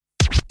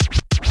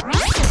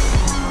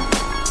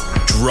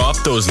Drop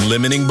those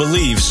limiting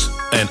beliefs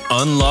and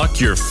unlock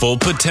your full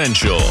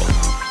potential.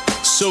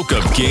 Soak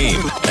up game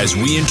as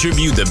we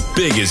interview the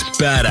biggest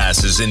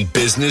badasses in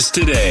business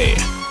today.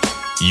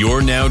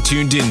 You're now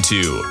tuned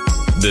into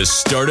the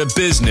Start a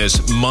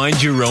Business,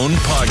 Mind Your Own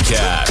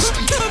podcast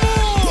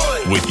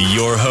with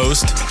your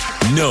host,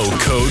 No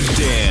Code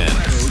Dan.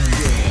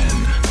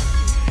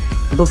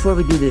 Before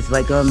we do this,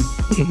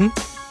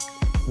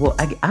 well,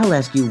 I'll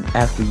ask you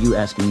after you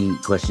asking me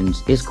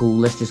questions. It's cool.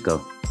 Let's just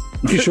go.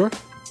 You sure?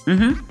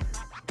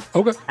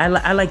 Okay.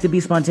 I like to be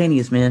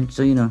spontaneous, man.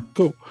 So, you know.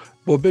 Cool.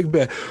 Well, big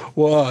bet.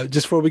 Well,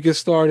 just before we get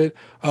started,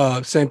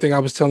 same thing I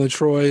was telling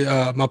Troy,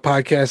 my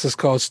podcast is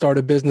called Start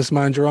a Business,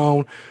 Mind Your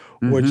Own.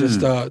 We're just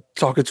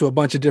talking to a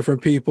bunch of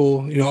different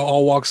people, you know,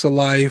 all walks of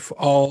life,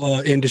 all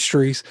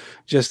industries,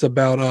 just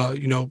about,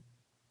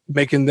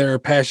 making their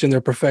passion their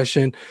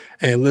profession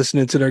and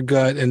listening to their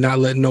gut and not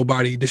letting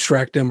nobody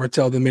distract them or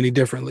tell them any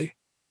differently.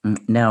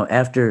 Now,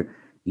 after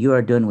you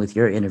are done with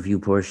your interview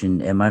portion,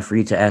 am I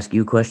free to ask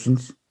you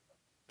questions?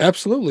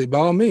 Absolutely. By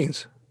all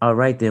means. All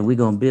right, then we're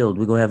going to build.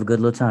 We're going to have a good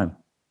little time.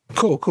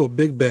 Cool.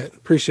 Big bet.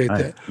 Appreciate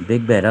that. Right.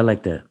 Big bet. I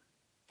like that.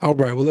 All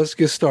right. Well, let's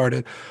get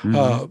started.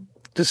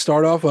 To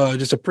start off,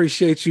 just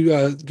appreciate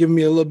you giving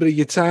me a little bit of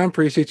your time.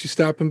 Appreciate you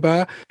stopping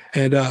by.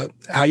 And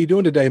how you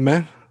doing today,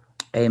 man?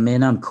 Hey,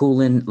 man, I'm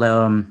cooling.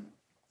 I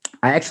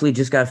actually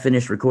just got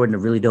finished recording a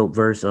really dope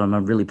verse.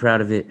 I'm really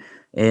proud of it.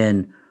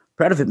 And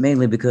proud of it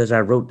mainly because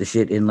I wrote the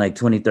shit in like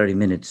 20, 30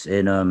 minutes.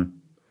 And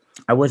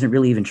I wasn't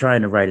really even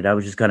trying to write it. I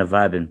was just kind of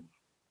vibing.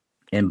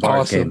 And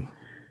bar came.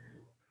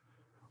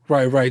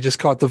 Right. Just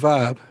caught the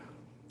vibe.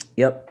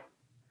 Yep.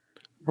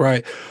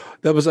 Right.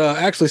 That was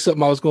actually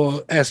something I was going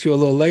to ask you a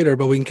little later,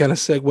 but we can kind of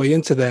segue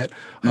into that.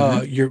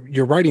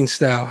 Your writing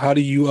style. How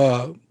do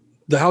you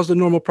how's the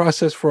normal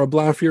process for a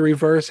Blind Fury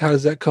verse? How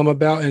does that come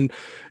about? And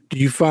do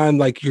you find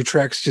like your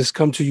tracks just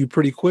come to you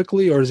pretty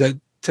quickly, or does that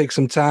take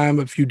some time,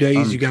 a few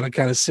days? You got to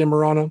kind of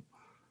simmer on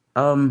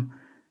them?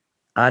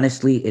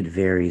 Honestly, it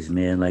varies,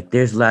 man. Like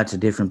there's lots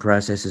of different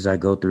processes I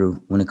go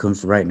through when it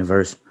comes to writing a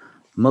verse.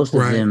 Most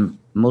of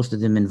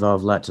them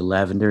involve lots of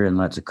lavender and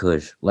lots of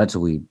kush, lots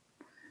of weed.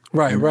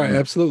 Right.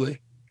 Absolutely.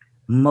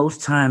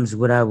 Most times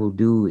what I will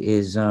do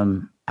is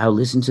I'll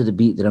listen to the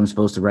beat that I'm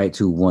supposed to write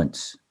to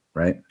once,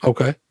 right?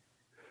 Okay.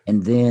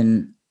 And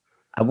then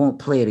I won't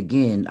play it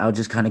again. I'll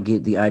just kind of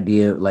get the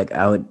idea, like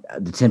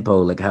the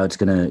tempo, like how it's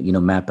gonna,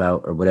 map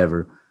out or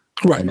whatever.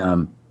 Right.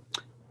 And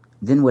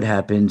then what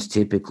happens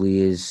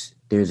typically is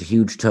there's a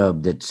huge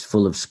tub that's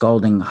full of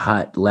scalding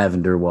hot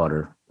lavender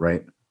water,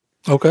 right?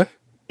 Okay.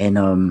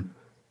 And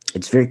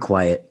it's very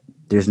quiet.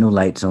 There's no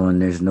lights on.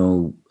 There's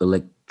no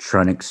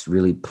electronics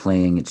really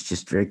playing. It's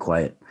just very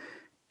quiet.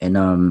 And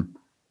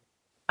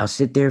I'll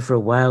sit there for a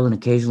while, and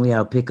occasionally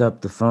I'll pick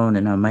up the phone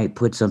and I might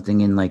put something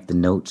in like the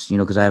notes,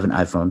 because I have an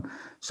iPhone.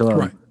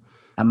 So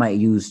I might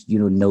use,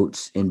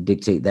 notes and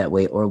dictate that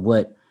way. Or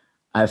what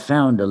I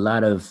found a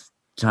lot of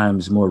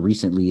times more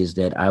recently is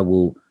that I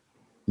will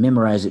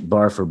memorize it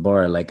bar for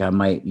bar. Like I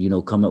might,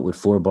 come up with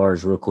 4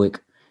 bars real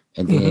quick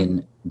and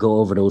then go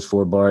over those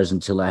 4 bars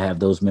until I have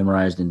those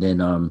memorized, and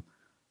then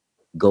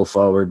go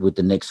forward with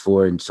the next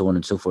 4 and so on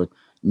and so forth.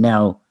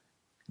 Now,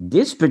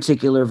 this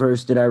particular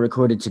verse that I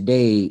recorded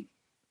today,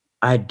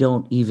 I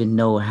don't even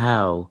know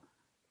how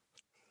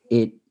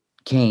it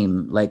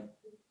came. Like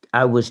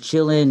I was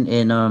chilling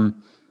and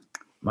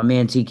my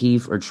man T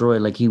Keith or Troy,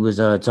 like he was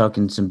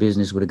talking some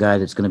business with a guy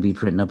that's going to be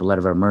printing up a lot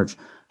of our merch.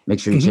 Make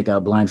sure you check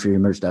out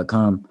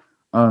blindfurymerch.com.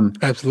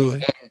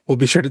 Absolutely. We'll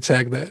be sure to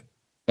tag that.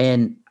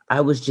 And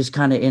I was just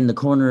kind of in the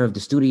corner of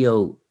the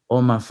studio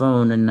on my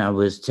phone, and I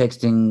was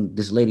texting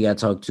this lady I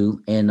talked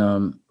to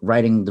and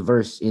writing the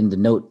verse in the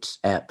notes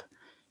app.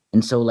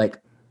 And so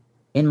like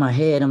in my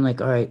head, I'm like,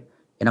 all right.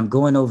 And I'm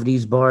going over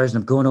these bars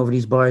and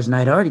And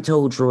I'd already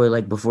told Troy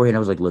like beforehand, I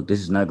was like, look,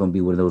 this is not going to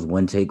be one of those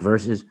one take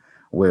verses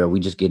where we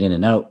just get in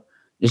and out.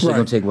 This shit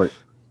going to take work.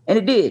 And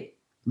it did.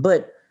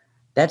 But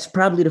that's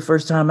probably the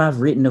first time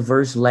I've written a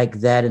verse like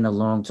that in a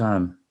long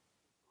time.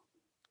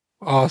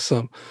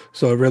 Awesome.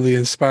 So it really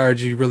inspired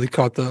you, really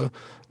caught the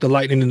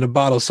lightning in the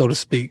bottle, so to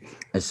speak.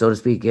 And so to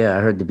speak, yeah. I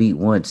heard the beat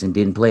once and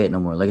didn't play it no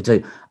more. Like I tell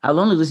you,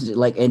 I'll only listen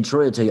to and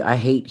Troy will tell you, I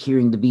hate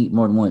hearing the beat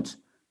more than once.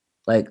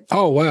 Like,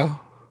 oh, wow.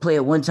 Play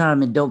it one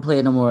time and don't play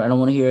it no more. I don't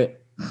want to hear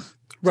it.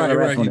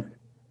 Right.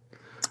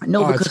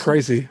 No, because it's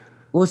crazy.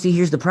 Well, see,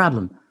 here's the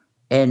problem.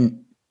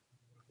 And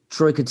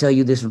Troy could tell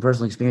you this from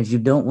personal experience. You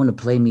don't want to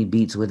play me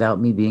beats without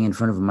me being in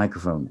front of a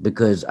microphone,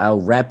 because I'll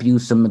rap you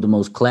some of the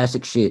most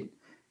classic shit.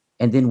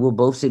 And then we'll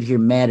both sit here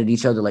mad at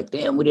each other like,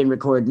 damn, we didn't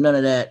record none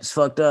of that. It's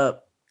fucked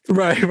up.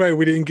 Right.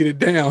 We didn't get it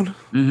down.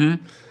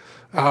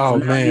 Oh,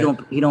 so man.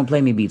 You don't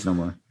play me beats no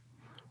more.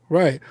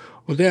 Right.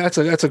 Well, yeah,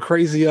 that's a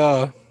crazy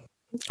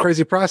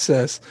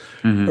process.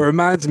 It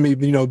reminds me,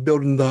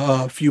 building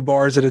the few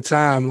bars at a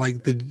time.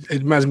 Like it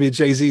reminds me of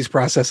Jay-Z's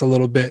process a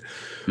little bit.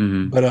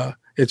 But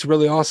it's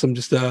really awesome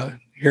just to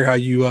hear how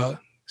you,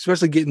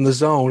 especially get in the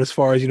zone as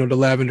far as the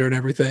lavender and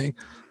everything.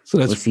 So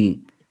that's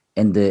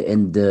And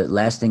the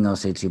last thing I'll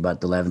say to you about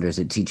the lavender is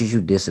it teaches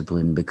you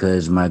discipline,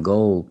 because my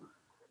goal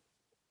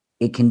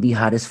it can be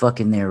hot as fuck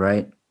in there,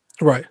 right?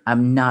 Right.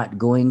 I'm not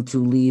going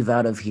to leave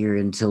out of here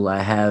until I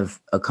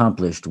have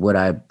accomplished what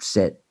I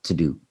set to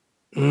do.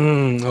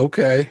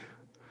 Okay.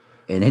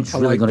 And it's I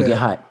really like going to get that.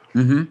 hot.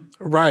 Mm-hmm.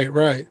 Right,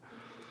 right.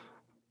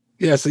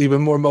 Yes,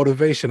 even more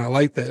motivation. I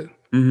like that.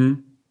 Mm-hmm.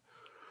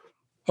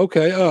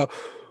 Okay.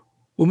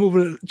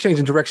 We're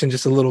changing direction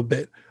just a little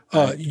bit.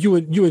 Right. You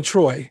and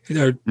Troy,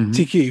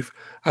 T. Keith,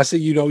 I see,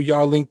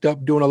 y'all linked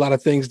up doing a lot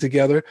of things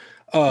together.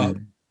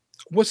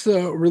 What's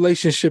the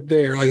relationship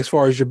there? Like, as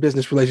far as your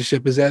business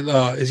relationship,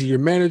 is he your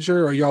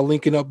manager, or are y'all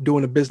linking up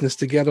doing a business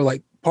together,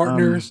 like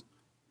partners?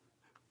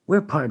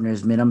 We're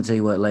partners, man. I'm gonna tell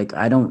you what, like,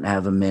 I don't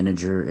have a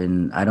manager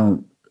and I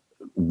don't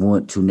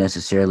want to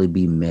necessarily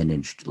be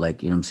managed.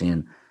 Like, you know what I'm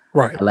saying?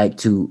 Right. I like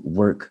to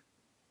work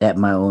at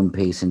my own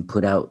pace and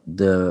put out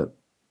the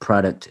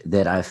product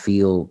that I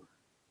feel,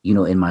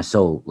 in my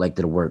soul, like,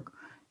 that'll work.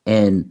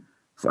 And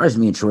as far as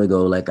me and Troy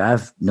go, like,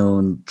 I've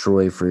known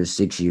Troy for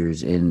 6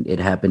 years and it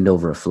happened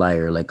over a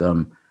flyer. Like,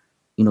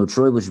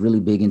 Troy was really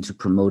big into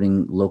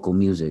promoting local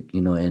music,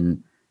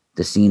 and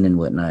the scene and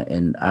whatnot.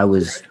 And I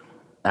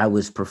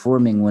was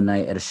performing one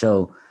night at a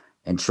show,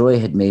 and Troy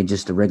had made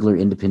just a regular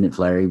independent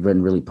flyer. He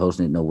wasn't really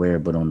posting it nowhere,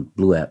 but on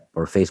Blue App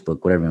or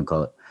Facebook, whatever you want to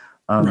call it.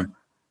 Right.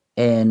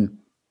 And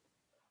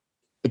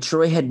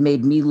Troy had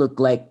made me look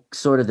like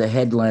sort of the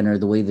headliner,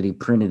 the way that he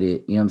printed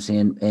it, you know what I'm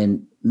saying?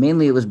 And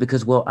mainly it was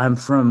because, well, I'm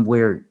from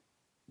where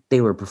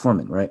they were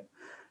performing, right?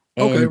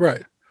 And okay,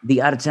 right.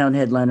 The out-of-town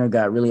headliner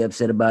got really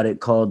upset about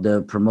it, called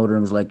the promoter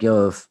and was like,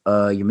 yo, if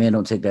your man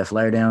don't take that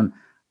flyer down,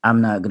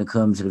 I'm not going to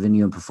come to the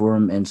venue and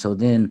perform. And so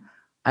then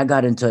I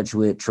got in touch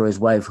with Troy's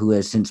wife, who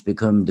has since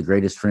become the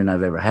greatest friend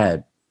I've ever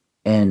had.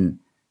 And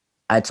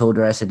I told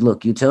her, I said,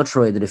 look, you tell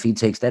Troy that if he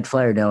takes that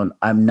flyer down,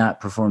 I'm not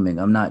performing.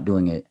 I'm not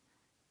doing it.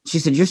 She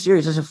said, you're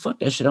serious? I said, fuck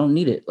that shit. I don't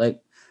need it. Like,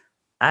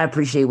 I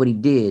appreciate what he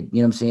did.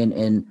 You know what I'm saying?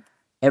 And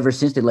ever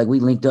since that, like, we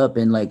linked up,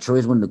 and like,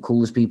 Troy's one of the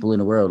coolest people in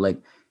the world. Like,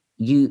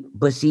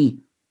 but see,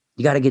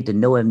 you got to get to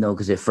know him though.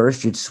 Cause at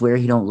first you'd swear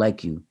he don't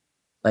like you.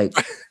 Like,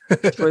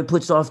 Troy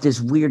puts off this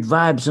weird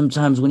vibe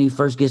sometimes when he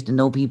first gets to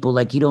know people.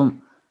 Like,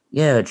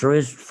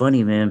 Troy's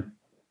funny, man.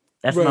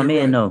 That's my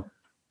man though.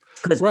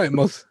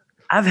 Cause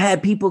I've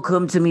had people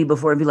come to me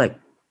before and be like,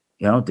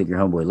 yeah, I don't think your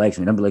homeboy likes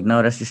me. And I'll be like,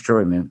 no, that's just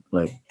Troy, man.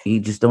 Like, he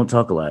just don't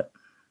talk a lot.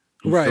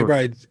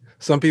 Right.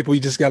 Some people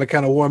you just got to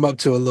kind of warm up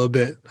to a little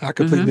bit. I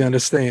completely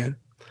understand.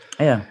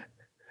 Yeah.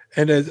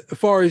 And as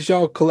far as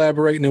y'all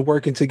collaborating and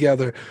working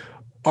together,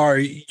 are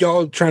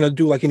y'all trying to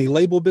do like any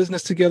label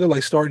business together,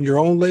 like starting your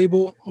own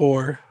label,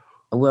 or?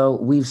 Well,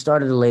 we've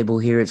started a label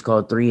here. It's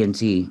called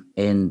 3NT,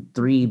 and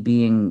 3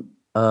 being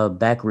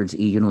backwards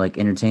E, like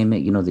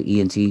entertainment,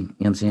 the ENT, you know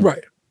what I'm saying?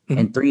 Right.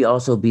 And 3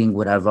 also being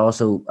what I've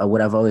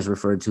always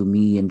referred to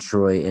me and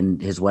Troy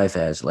and his wife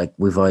as. Like,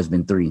 we've always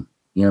been 3. You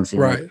know what I'm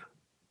saying? Right. Like,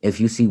 if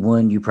you see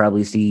one, you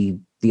probably see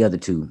the other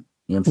 2. You know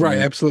what I'm saying? Right,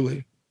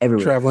 absolutely.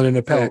 Everywhere. Traveling in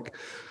a pack.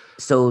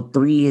 So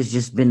 3 has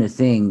just been a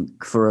thing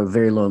for a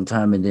very long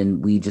time. And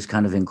then we just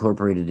kind of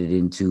incorporated it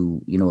into,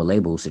 a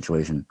label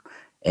situation.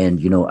 And,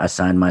 I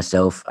signed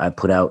myself. I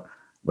put out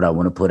what I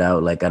want to put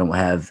out. Like, I don't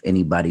have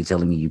anybody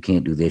telling me you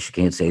can't do this, you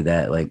can't say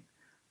that. Like,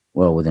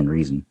 well, within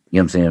reason. You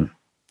know what I'm saying?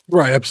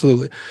 Right,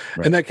 absolutely.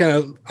 Right. And that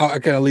kind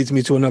of leads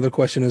me to another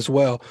question as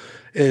well,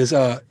 is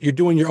you're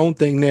doing your own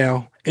thing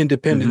now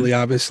independently,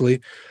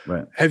 obviously.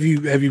 Right. Have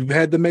you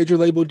had the major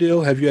label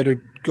deal? Have you had to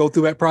go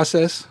through that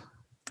process?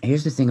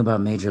 Here's the thing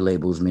about major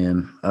labels,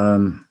 man.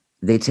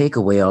 They take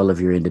away all of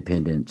your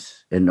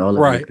independence and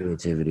all of your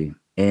creativity.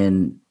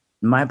 And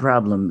my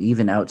problem,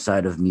 even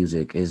outside of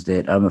music, is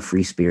that I'm a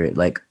free spirit.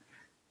 Like,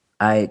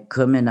 I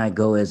come and I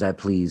go as I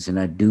please, and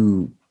I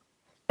do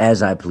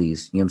as I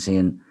please. You know what I'm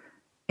saying?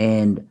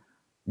 And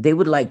they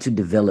would like to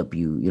develop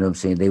you, you know what I'm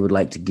saying? They would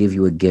like to give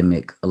you a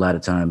gimmick a lot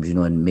of times,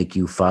 and make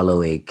you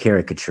follow a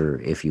caricature,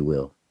 if you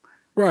will.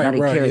 Right, not a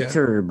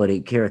character, but a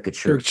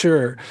caricature.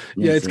 Caricature.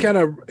 You know, it's kind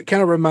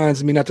of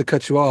reminds me, not to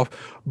cut you off,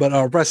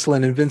 but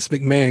wrestling and Vince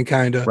McMahon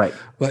kind of. Right.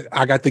 Like,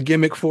 I got the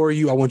gimmick for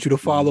you. I want you to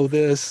follow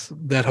this.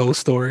 That whole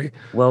story.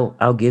 Well,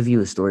 I'll give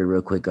you a story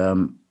real quick.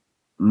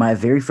 My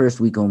very first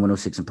week on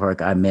 106 in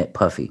Park, I met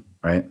Puffy.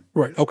 Right.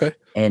 Right. Okay.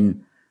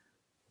 And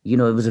it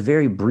was a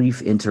very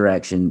brief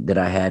interaction that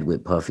I had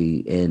with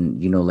Puffy.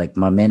 And, like,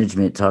 my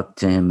management talked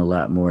to him a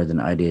lot more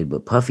than I did.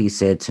 But Puffy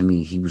said to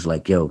me, he was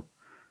like, yo,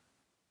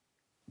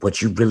 what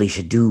you really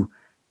should do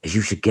is you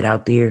should get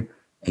out there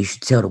and you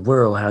should tell the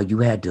world how you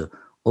had to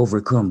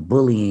overcome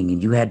bullying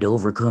and you had to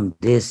overcome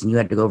this and you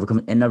had to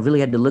overcome. And I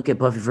really had to look at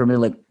Puffy for a minute,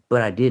 like,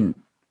 but I didn't.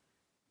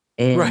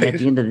 And at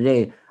the end of the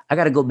day, I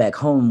got to go back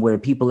home where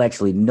people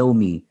actually know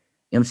me. You know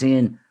what I'm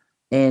saying?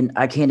 And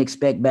I can't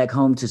expect back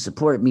home to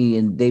support me.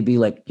 And they be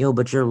like, yo,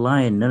 but you're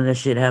lying. None of that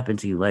shit happened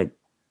to you. Like,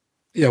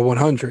 yeah,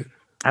 100.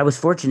 I was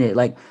fortunate.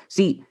 Like,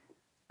 see,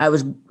 I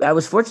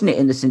was fortunate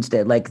in the sense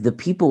that, like, the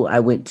people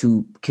I went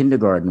to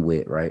kindergarten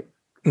with, right,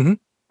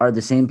 are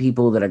the same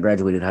people that I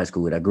graduated high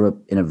school with. I grew up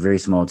in a very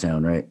small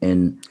town, right?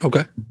 And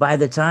by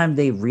the time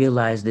they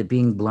realized that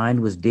being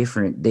blind was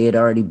different, they had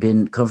already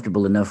been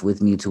comfortable enough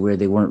with me to where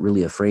they weren't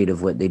really afraid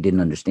of what they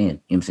didn't understand. You know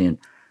what I'm saying?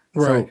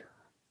 Right. So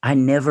I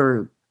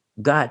never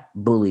got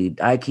bullied.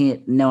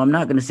 I'm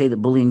not going to say that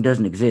bullying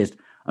doesn't exist.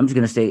 I'm just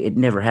going to say it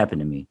never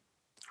happened to me.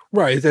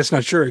 Right. That's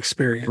not your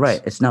experience.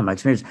 Right. It's not my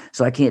experience.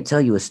 So I can't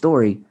tell you a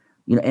story,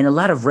 and a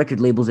lot of record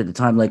labels at the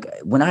time, like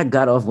when I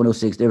got off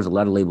 106, there was a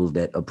lot of labels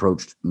that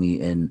approached me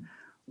and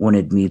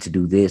wanted me to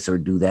do this or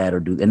do that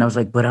and I was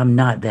like, but I'm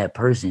not that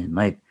person.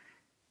 Like,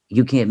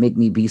 you can't make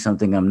me be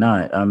something I'm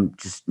not.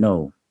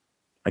 No,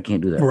 I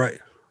can't do that. Right.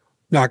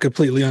 No, I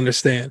completely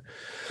understand.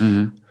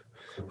 Mm-hmm.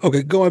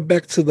 Okay, going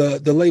back to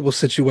the label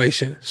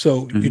situation.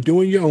 So Mm-hmm. you're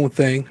doing your own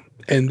thing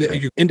and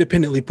you're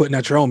independently putting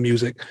out your own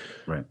music.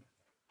 Right.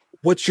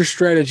 What's your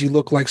strategy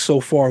look like so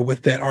far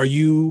with that? Are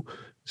you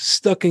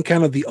stuck in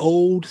kind of the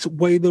old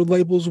way the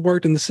labels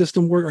worked and the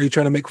system worked? Are you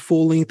trying to make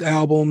full-length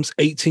albums,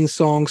 18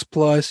 songs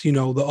plus, the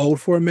old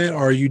format?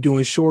 Or are you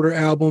doing shorter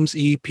albums,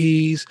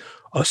 EPs,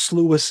 a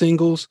slew of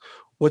singles?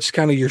 What's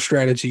kind of your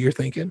strategy you're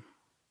thinking?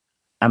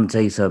 I'm gonna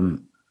tell you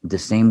something. The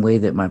same way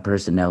that my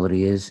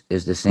personality is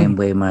the same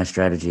way my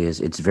strategy is.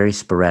 It's very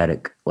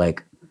sporadic.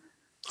 Like,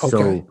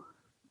 so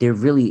there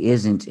really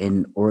isn't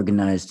an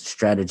organized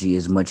strategy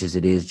as much as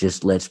it is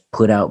just let's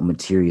put out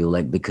material.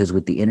 Like, because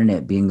with the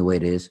internet being the way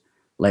it is,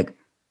 like,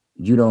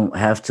 you don't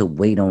have to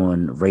wait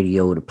on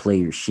radio to play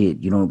your shit.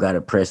 You don't got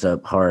to press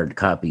up hard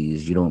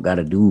copies. You don't got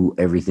to do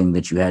everything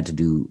that you had to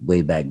do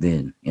way back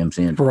then. You know what I'm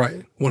saying?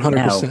 Right.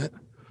 100%.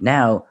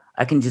 Now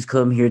I can just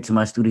come here to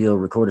my studio,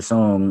 record a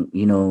song,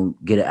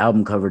 get an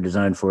album cover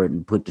designed for it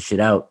and put the shit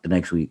out the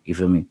next week. You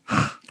feel me?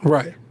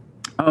 Right.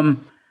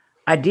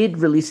 I did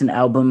release an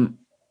album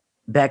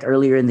back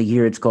earlier in the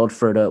year. It's called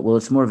Ferda. Well,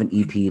 it's more of an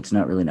EP. It's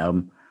not really an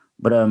album,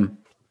 but,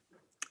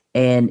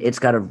 and it's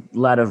got a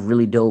lot of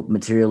really dope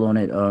material on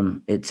it.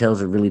 It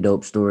tells a really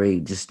dope story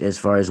just as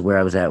far as where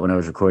I was at when I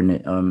was recording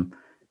it.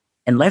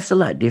 And life's a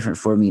lot different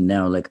for me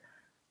now. Like,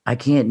 I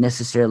can't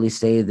necessarily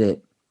say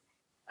that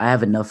I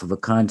have enough of a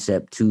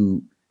concept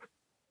to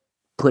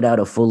put out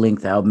a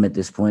full-length album at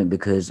this point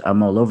because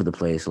I'm all over the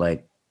place.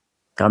 Like,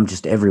 I'm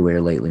just everywhere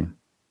lately.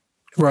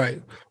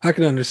 Right. I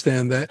can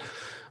understand that.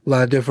 A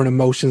lot of different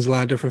emotions, a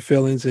lot of different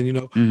feelings,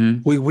 and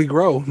we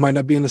grow, might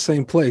not be in the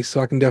same place. So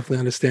I can definitely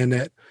understand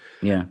that.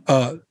 Yeah.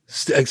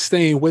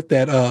 Staying with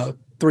that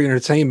 3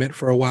 Entertainment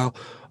for a while.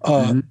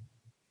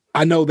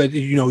 I know that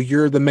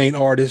you're the main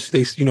artist.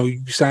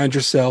 You signed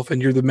yourself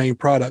and you're the main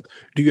product.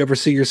 Do you ever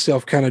see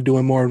yourself kind of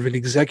doing more of an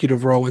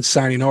executive role in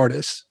signing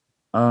artists?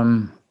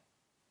 When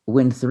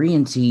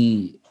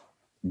 3NT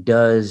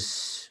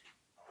does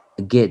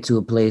get to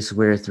a place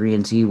where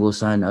 3NT will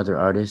sign other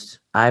artists,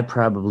 I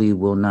probably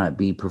will not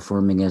be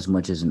performing as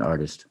much as an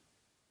artist.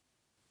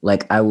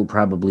 Like, I will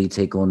probably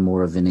take on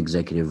more of an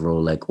executive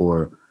role, like,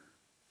 or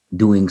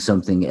doing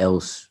something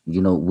else,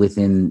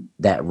 within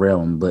that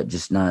realm, but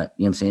just not,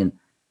 you know what I'm saying?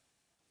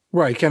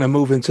 Right, kind of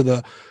move into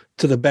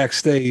the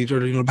backstage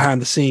or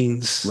behind the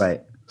scenes.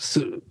 Right.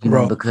 So,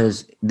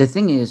 because the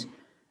thing is,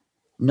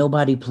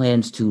 nobody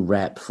plans to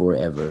rap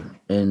forever.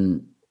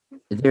 And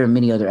there are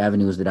many other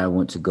avenues that I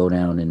want to go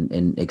down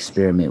and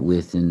experiment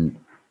with, and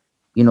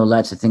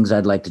lots of things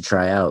I'd like to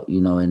try out,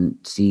 and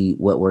see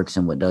what works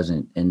and what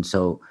doesn't. And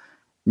so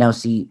now,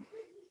 see,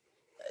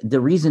 the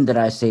reason that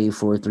I say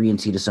for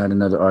 3NT to sign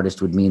another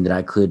artist would mean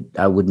that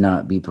I would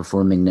not be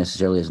performing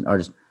necessarily as an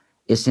artist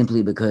is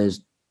simply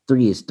because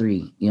 3 is 3,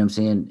 you know what I'm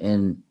saying?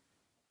 And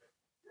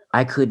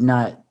I could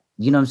not,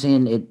 you know what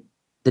I'm saying?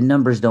 The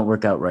numbers don't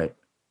work out right.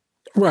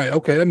 Right.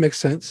 Okay. That makes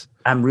sense.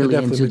 I'm really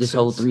into this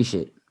whole 3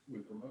 shit.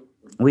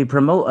 We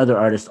promote other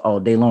artists all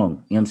day long, you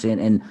know what I'm saying?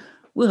 And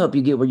we'll help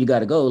you get where you got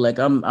to go. Like,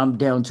 I'm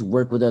down to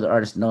work with other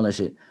artists and all that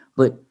shit.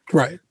 But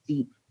right.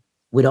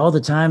 With all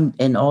the time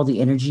and all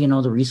the energy and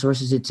all the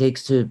resources it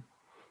takes to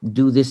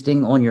do this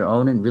thing on your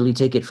own and really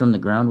take it from the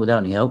ground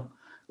without any help,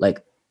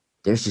 like,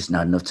 there's just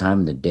not enough time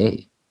in the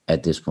day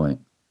at this point.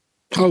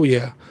 Oh,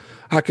 yeah.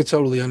 I could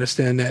totally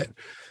understand that.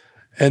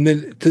 And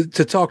then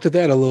to talk to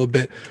that a little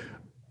bit,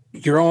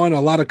 you're on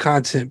a lot of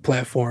content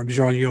platforms.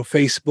 You're on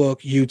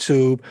Facebook,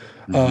 YouTube.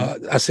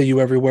 I see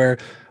you everywhere.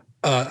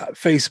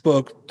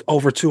 Facebook,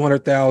 over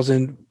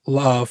 200,000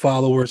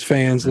 followers,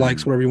 fans,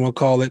 likes, whatever you want to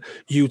call it.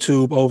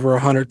 YouTube, over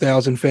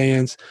 100,000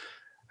 fans.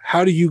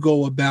 How do you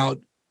go about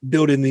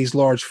building these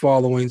large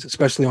followings,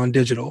 especially on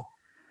digital?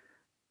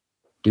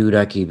 Dude,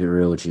 I keep it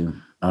real with you.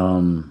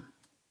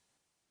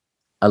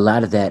 A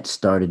lot of that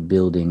started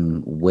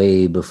building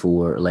way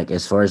before, like,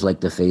 as far as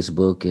like the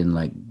Facebook and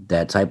like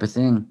that type of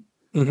thing.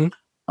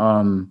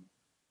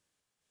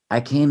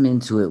 I came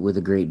into it with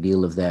a great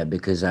deal of that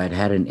because I'd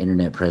had an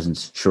internet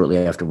presence shortly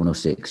after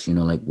 106,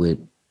 like with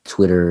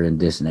Twitter and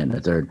this and that and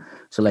the third.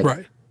 So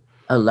like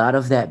a lot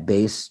of that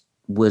base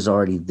was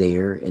already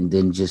there. And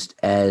then just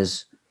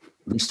as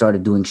we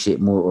started doing shit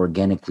more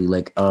organically,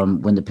 like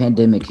when the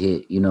pandemic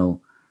hit,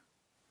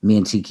 me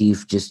and T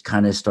Keith just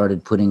kind of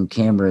started putting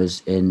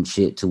cameras and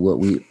shit to what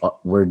we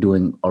were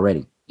doing already.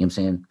 You know what I'm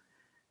saying?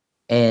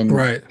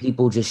 And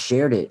people just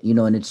shared it,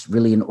 and it's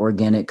really an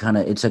organic kind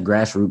of, it's a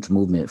grassroots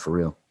movement for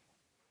real.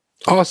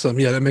 Awesome.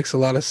 Yeah, that makes a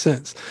lot of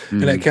sense.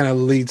 And that Mm-hmm. kind of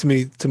leads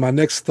me to my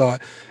next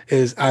thought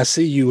is I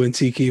see you and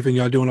T Keith and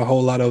y'all doing a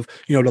whole lot of,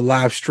 the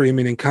live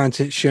streaming and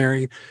content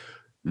sharing.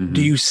 Do Mm-hmm.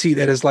 you see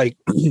that as like,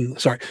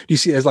 sorry, do you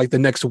see it as like the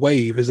next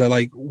wave? Is that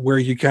like where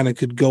you kind of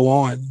could go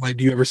on? Like,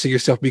 do you ever see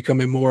yourself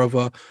becoming more of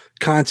a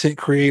content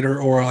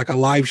creator or like a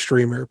live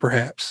streamer,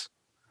 perhaps?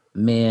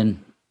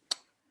 Man,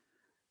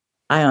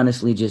 I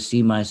honestly just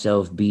see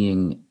myself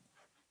being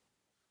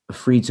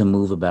free to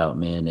move about,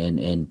 man,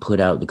 and put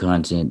out the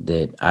content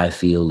that I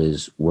feel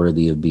is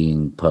worthy of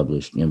being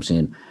published. You know what I'm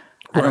saying?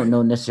 I don't Right.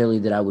 know necessarily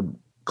that I would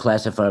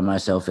classify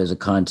myself as a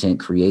content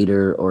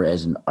creator or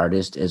as an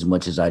artist as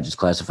much as I just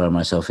classify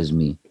myself as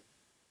me.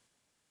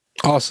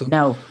 Awesome.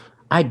 Now,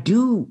 I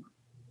do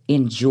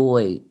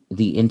enjoy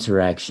the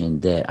interaction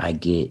that I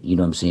get, you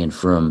know what I'm saying,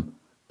 from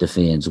the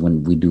fans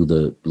when we do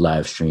the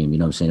live stream, you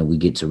know what I'm saying? And we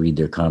get to read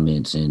their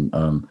comments and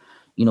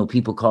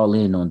people call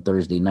in on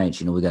Thursday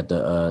nights, we got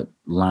the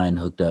line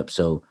hooked up.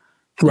 So,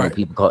 Right.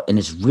 people call and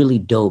it's really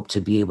dope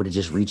to be able to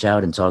just reach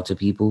out and talk to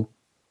people.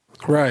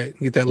 Right.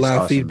 Get that It's live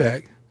awesome.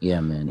 feedback, Yeah,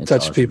 man. It's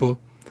touch awesome. people.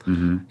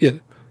 Hmm. Yeah.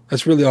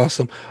 That's really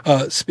awesome.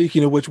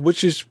 Speaking of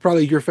which is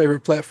probably your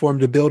favorite platform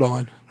to build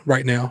on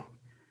right now?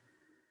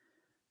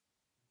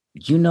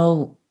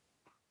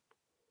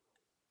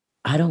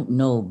 I don't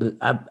know, but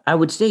I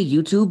would say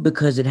YouTube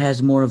because it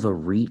has more of a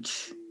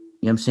reach. You know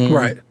what I'm saying?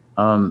 Right.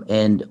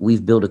 And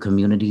we've built a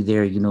community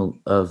there,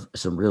 of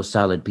some real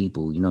solid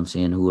people, you know what I'm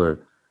saying, who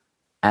are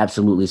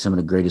absolutely some of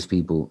the greatest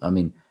people. I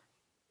mean,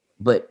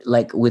 but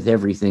like with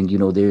everything,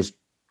 there's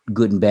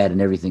good and bad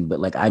and everything.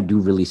 But like I do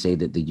really say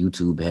that the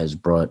YouTube has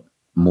brought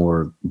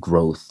more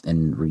growth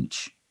and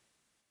reach.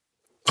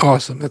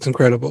 Awesome. That's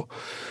incredible.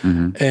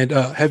 Hmm. And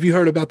have you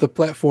heard about the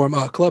platform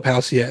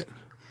Clubhouse yet?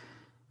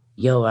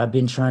 Yo, I've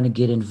been trying to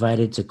get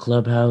invited to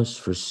Clubhouse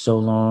for so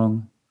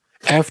long.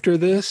 After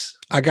this,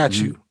 I got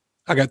Mhm. you.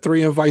 I got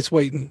 3 invites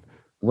waiting.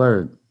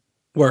 Word.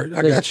 Word.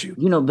 I got you.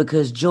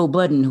 Because Joe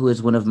Budden, who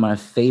is one of my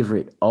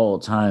favorite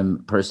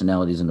all-time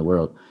personalities in the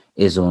world,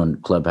 is on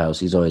Clubhouse.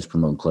 He's always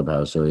promoting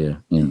Clubhouse. So yeah.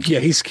 Yeah,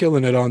 he's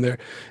killing it on there.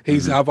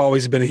 Mhm. I've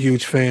always been a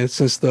huge fan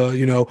since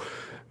the,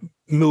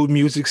 Mood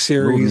Music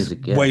series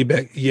Music, yeah. way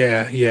back.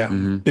 Yeah,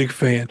 Mhm. big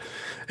fan.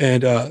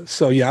 And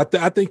so yeah,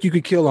 I think you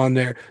could kill on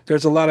there.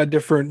 There's a lot of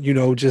different,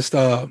 just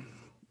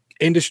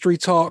industry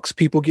talks,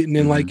 people getting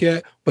in like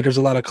that, but there's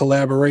a lot of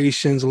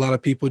collaborations, a lot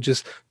of people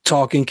just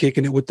talking,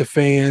 kicking it with the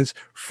fans,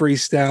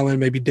 freestyling,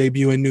 maybe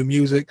debuting new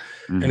music,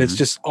 and it's Mhm.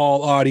 just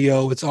all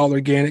audio, it's all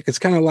organic. It's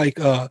kind of like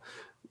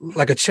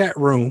a chat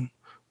room,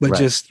 but Right.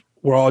 just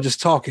we're all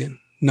just talking,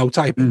 no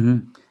typing.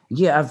 Mhm.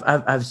 Yeah,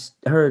 I've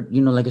heard,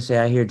 like I say,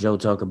 I hear Joe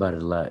talk about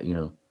it a lot,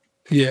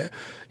 Yeah.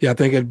 I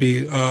think it'd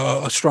be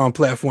a strong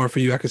platform for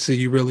you. I could see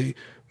you really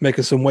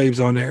making some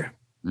waves on there.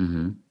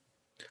 Mhm.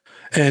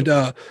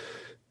 And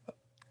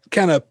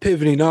kind of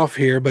pivoting off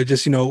here, but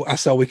just, I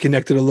saw we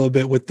connected a little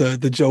bit with the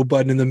Joe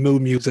Budden and the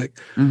Mood Music.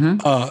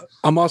 Mhm.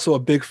 I'm also a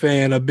big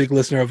fan, a big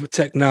listener of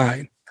Tech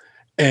Nine.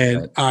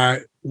 And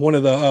one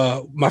of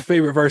the my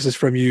favorite verses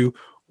from you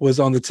was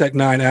on the Tech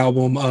Nine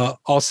album,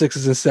 All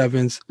Sixes and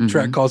Sevens,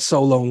 track called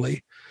So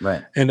Lonely.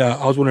 Right. And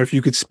I was wondering if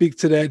you could speak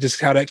to that,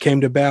 just how that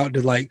came about.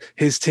 Did like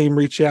his team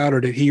reach out or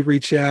did he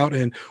reach out?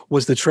 And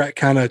was the track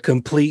kind of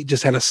complete,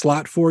 just had a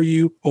slot for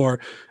you? Or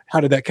how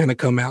did that kind of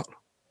come out?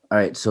 All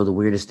right. So the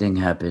weirdest thing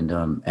happened.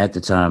 At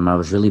the time, I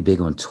was really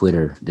big on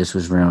Twitter. This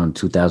was around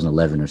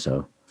 2011 or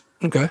so.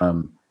 Okay.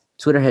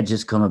 Twitter had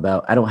just come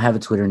about. I don't have a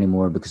Twitter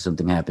anymore because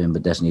something happened,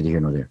 but that's neither here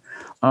nor there.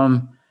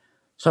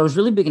 So I was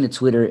really big into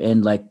Twitter,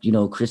 and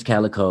Chris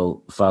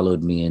Calico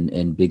followed me,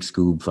 and Big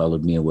Scoob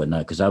followed me and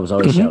whatnot, because I was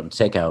always shouting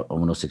Tech Out on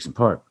 106 in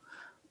Park.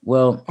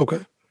 Well, Okay.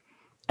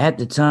 at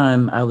the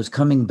time, I was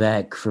coming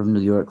back from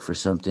New York for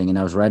something, and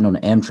I was riding on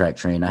an Amtrak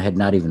train. I had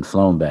not even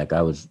flown back.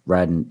 I was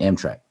riding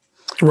Amtrak.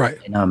 Right.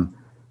 And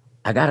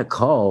I got a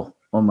call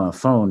on my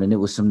phone, and it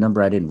was some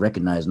number I didn't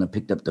recognize, and I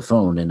picked up the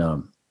phone,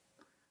 and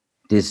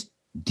this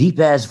deep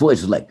ass voice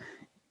was like,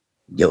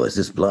 "Yo, is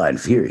this Blind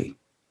Fury?"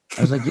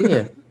 I was like,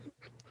 "Yeah."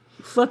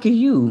 "Fuck are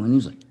you?" And he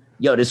was like,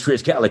 "Yo, this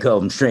Chris Calico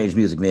from Strange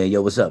Music, man.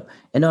 Yo, what's up?"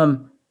 And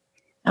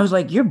I was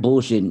like, "You're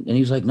bullshitting." And he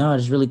was like, "No,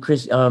 it's really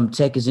Chris.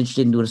 Tech is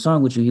interested in doing a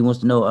song with you. He wants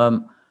to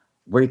know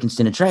where he can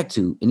send a track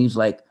to." And he was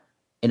like,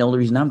 "And the only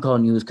reason I'm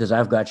calling you is because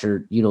I've got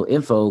your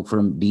info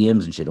from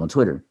DMs and shit on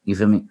Twitter. You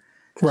feel me?"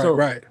 Right. So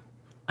right.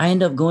 I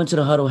end up going to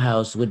the Huddle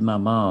House with my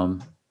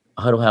mom.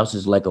 Huddle House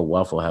is like a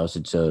Waffle House.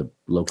 It's a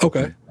local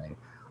Okay.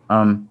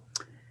 thing.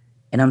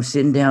 And I'm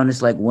sitting down.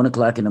 It's like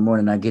 1:00 in the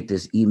morning. I get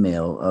this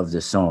email of the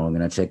song,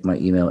 and I check my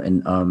email,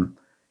 and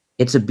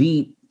it's a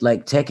beat.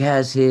 Like Tech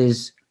has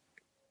his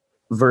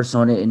verse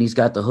on it, and he's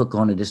got the hook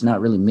on it. It's not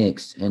really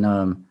mixed.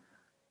 And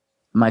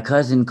my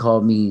cousin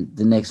called me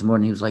the next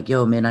morning. He was like,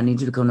 "Yo, man, I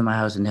need you to come to my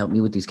house and help me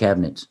with these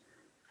cabinets."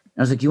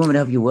 I was like, "You want me to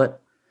help you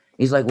what?"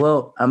 He's like,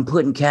 "Well, I'm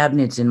putting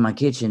cabinets in my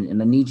kitchen,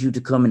 and I need you to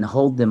come and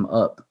hold them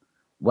up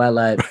while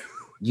I,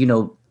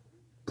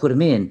 put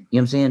them in." You know what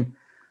I'm saying?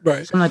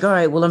 Right. So I'm like, "All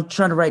right, well, I'm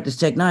trying to write this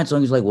Tech Nine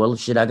song." He's like, "Well,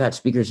 shit, I got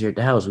speakers here at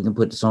the house. We can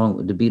put the song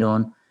with the beat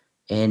on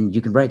and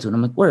you can write to it."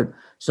 I'm like, "Word."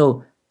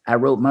 So I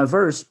wrote my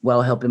verse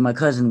while helping my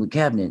cousin with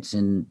cabinets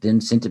and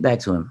then sent it back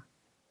to him.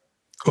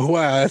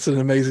 Wow, that's an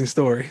amazing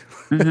story.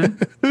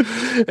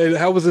 Mm-hmm. And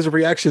how was his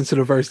reaction to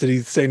the verse? Did he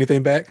say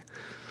anything back?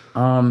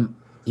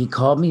 He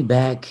called me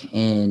back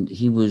and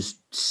he was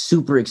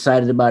super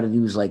excited about it. He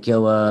was like,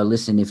 yo,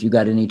 listen, if you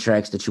got any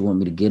tracks that you want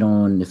me to get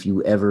on, if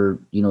you ever,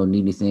 need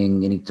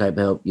anything, any type of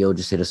help, yo,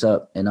 just hit us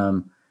up. And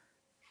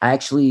I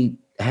actually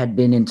had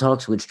been in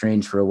talks with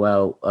Strange for a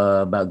while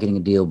about getting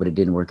a deal, but it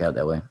didn't work out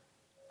that way.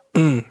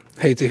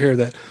 Hate to hear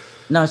that.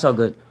 No, it's all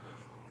good.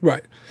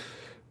 Right.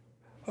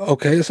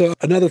 Okay, so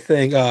another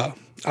thing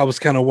I was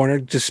kind of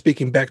wondering, just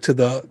speaking back to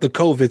the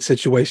COVID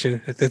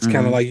situation, that's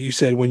kind of like you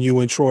said when you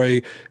and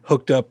Troy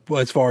hooked up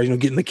as far as,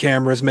 getting the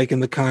cameras, making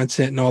the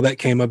content and all that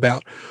came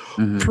about.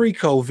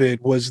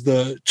 Pre-COVID, was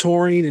the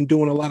touring and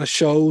doing a lot of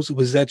shows,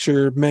 was that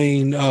your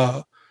main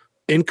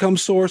income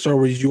source, or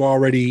was you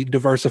already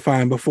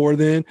diversifying before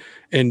then?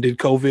 And did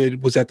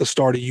COVID, was that the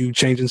start of you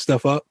changing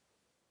stuff up?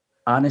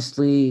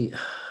 Honestly,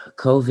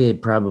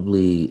 COVID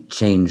probably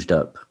changed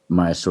up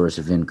my source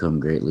of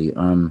income greatly.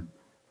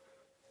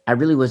 I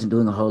really wasn't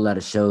doing a whole lot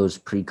of shows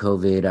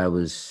pre-COVID. I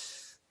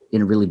was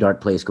in a really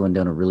dark place, going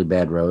down a really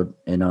bad road.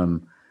 And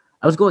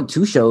I was going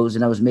to shows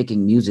and I was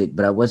making music,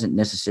 but I wasn't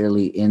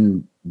necessarily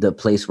in the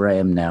place where I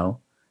am now.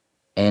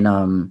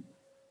 And,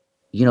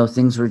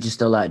 things were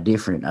just a lot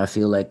different. I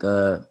feel like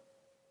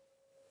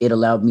it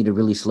allowed me to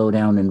really slow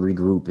down and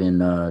regroup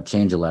and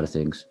change a lot of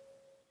things.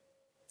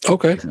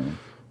 Okay. Definitely.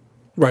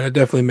 Right. That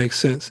definitely makes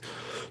sense.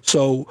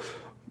 So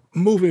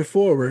moving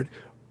forward,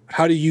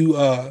 how do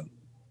you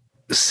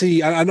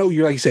see, I know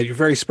you're, like you said, you're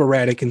very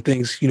sporadic and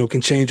things, can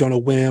change on a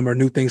whim or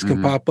new things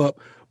can pop up,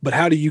 but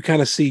how do you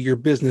kind of see your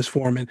business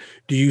forming?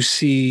 Do you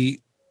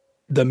see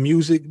the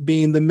music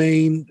being the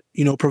main,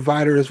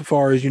 provider as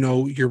far as,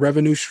 your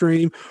revenue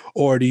stream,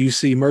 or do you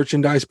see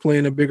merchandise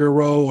playing a bigger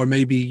role, or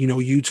maybe,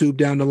 YouTube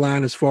down the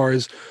line as far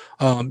as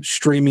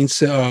streaming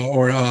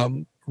or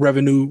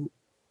revenue,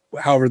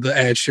 however the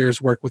ad shares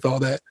work with all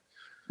that?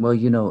 Well,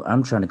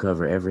 I'm trying to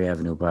cover every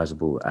avenue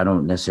possible. I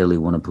don't necessarily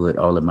want to put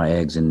all of my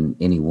eggs in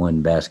any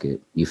one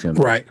basket. You feel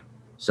me? Right.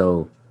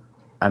 So,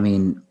 I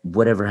mean,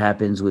 whatever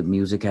happens with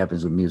music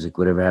happens with music.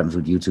 Whatever happens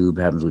with YouTube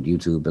happens with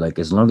YouTube. But like,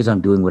 as long as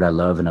I'm doing what I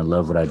love and I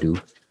love what I do,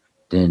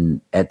 then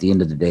at the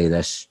end of the day,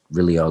 that's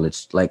really all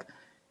it's like.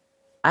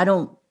 I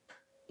don't,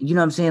 what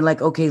I'm saying?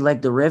 Like, okay,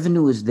 like the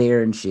revenue is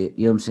there and shit,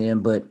 you know what I'm saying?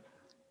 But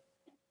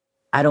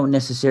I don't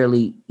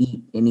necessarily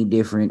eat any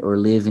different or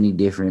live any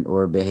different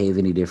or behave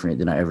any different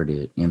than I ever did.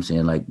 You know what I'm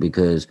saying? Like,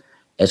 because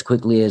as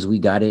quickly as we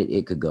got it,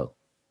 it could go.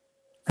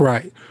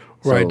 Right.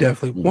 Right. So,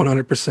 definitely.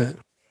 100%.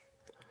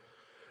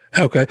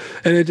 Okay.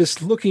 And then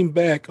just looking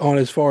back on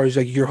as far as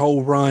like your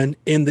whole run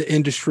in the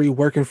industry,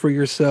 working for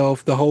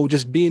yourself, the whole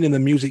just being in the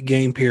music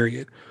game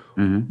period,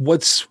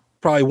 what's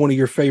probably one of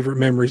your favorite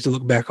memories to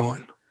look back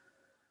on?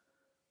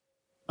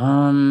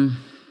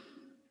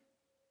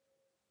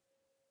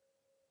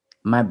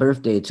 My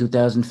birthday,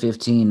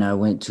 2015, I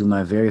went to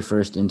my very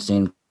first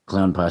Insane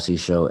Clown Posse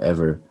show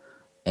ever.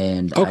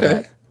 And I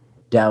got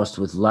doused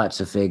with lots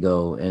of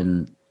Faygo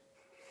and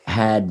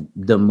had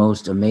the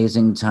most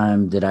amazing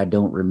time that I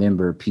don't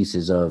remember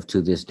pieces of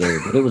to this day.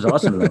 But it was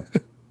awesome, though.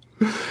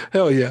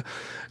 Hell yeah.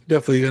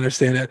 Definitely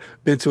understand that.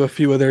 Been to a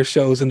few of their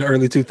shows in the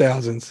early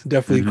 2000s.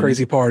 Definitely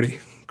crazy party.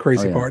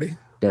 Party.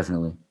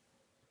 Definitely.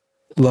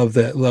 Love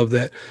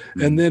that.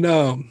 And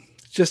then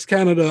just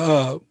kind of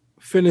to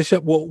finish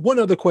up. Well, one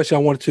other question I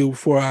wanted to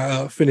before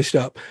I finished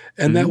up.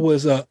 And that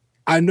was,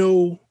 I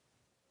know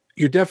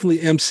you're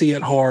definitely MC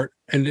at heart.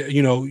 And,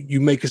 you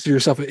may consider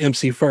yourself an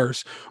MC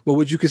first, but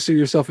would you consider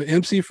yourself an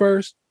MC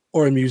first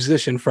or a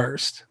musician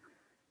first?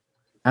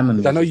 I'm a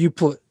musician. I know you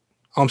play.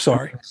 I'm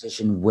sorry. I'm a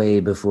musician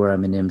way before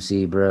I'm an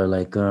MC, bro.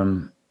 Like,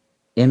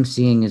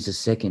 MCing is a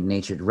second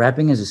nature.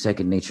 Rapping is a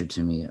second nature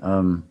to me.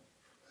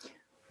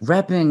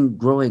 Rapping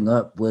growing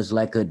up was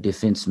like a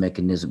defense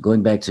mechanism.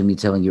 Going back to me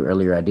telling you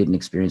earlier, I didn't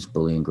experience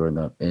bullying growing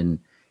up. And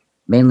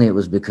mainly it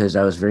was because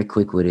I was very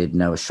quick-witted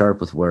and I was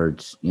sharp with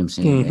words. You know what I'm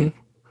saying? And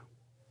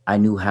I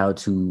knew how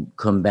to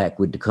come back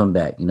with the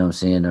comeback, you know what I'm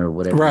saying? Or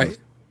whatever. Right.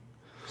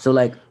 So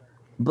like,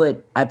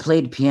 but I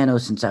played piano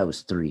since I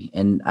was 3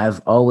 and I've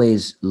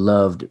always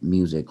loved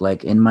music.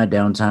 Like in my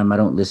downtime, I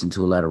don't listen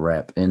to a lot of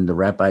rap. And the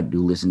rap I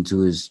do listen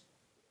to is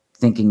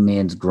thinking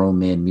man's grown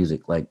man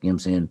music. Like, you know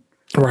what I'm saying?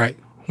 Right.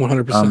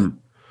 100%.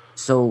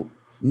 So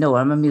no,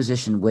 I'm a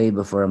musician way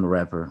before I'm a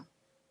rapper.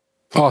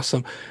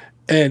 Awesome.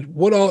 And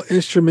what all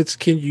instruments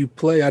can you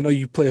play? I know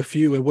you play a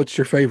few, and what's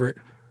your favorite?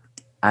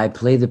 I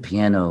play the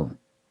piano.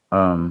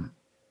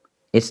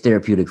 It's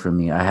therapeutic for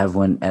me. I have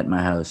one at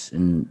my house,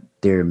 and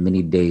there are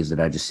many days that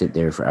I just sit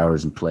there for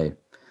hours and play.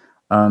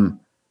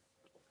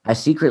 I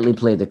secretly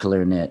play the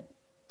clarinet,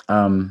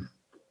 and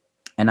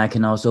I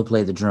can also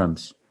play the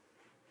drums.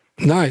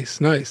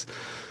 Nice.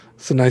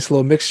 It's a nice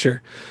little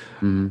mixture.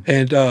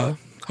 And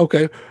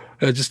okay,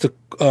 just to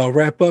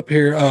wrap up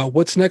here,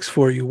 what's next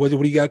for you? What do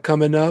you got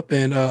coming up,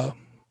 and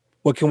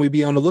what can we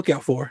be on the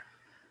lookout for?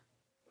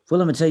 Well,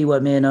 I'm gonna tell you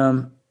what,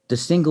 man. the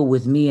single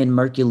with me and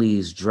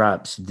Mercules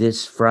drops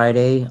this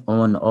Friday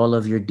on all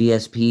of your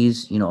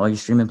DSPs, all your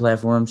streaming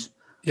platforms.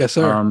 Yes,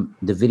 sir.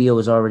 The video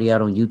is already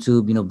out on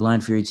YouTube.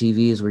 Blind Fury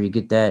TV is where you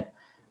get that.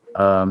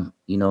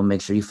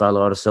 Make sure you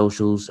follow all the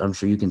socials. I'm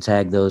sure you can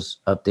tag those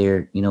up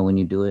there, when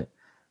you do it.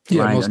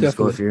 Yeah, Blind most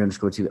definitely. Fury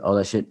 _TV, all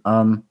that shit.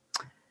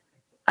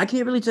 I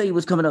can't really tell you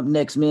what's coming up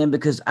next, man,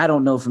 because I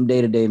don't know from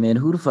day to day, man.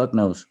 Who the fuck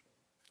knows?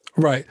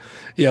 Right.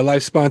 Yeah,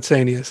 life's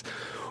spontaneous.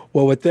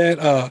 Well, with that,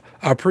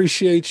 I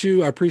appreciate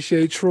you. I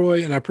appreciate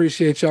Troy, and I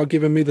appreciate y'all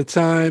giving me the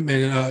time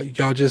and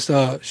y'all just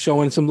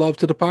showing some love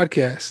to the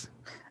podcast.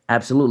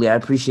 Absolutely. I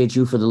appreciate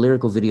you for the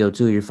lyrical video,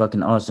 too. You're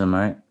fucking awesome,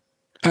 all right?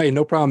 Hey,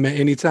 no problem, man.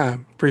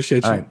 Anytime.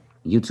 Appreciate you. All right.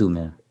 You too,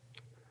 man.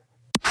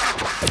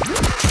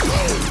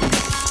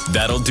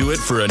 That'll do it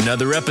for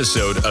another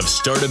episode of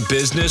Start a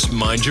Business,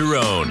 Mind Your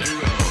Own.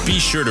 Be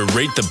sure to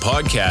rate the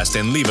podcast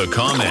and leave a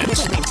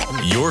comment.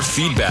 Your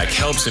feedback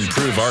helps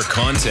improve our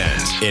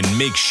content and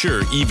make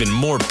sure even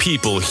more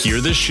people hear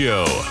the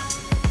show.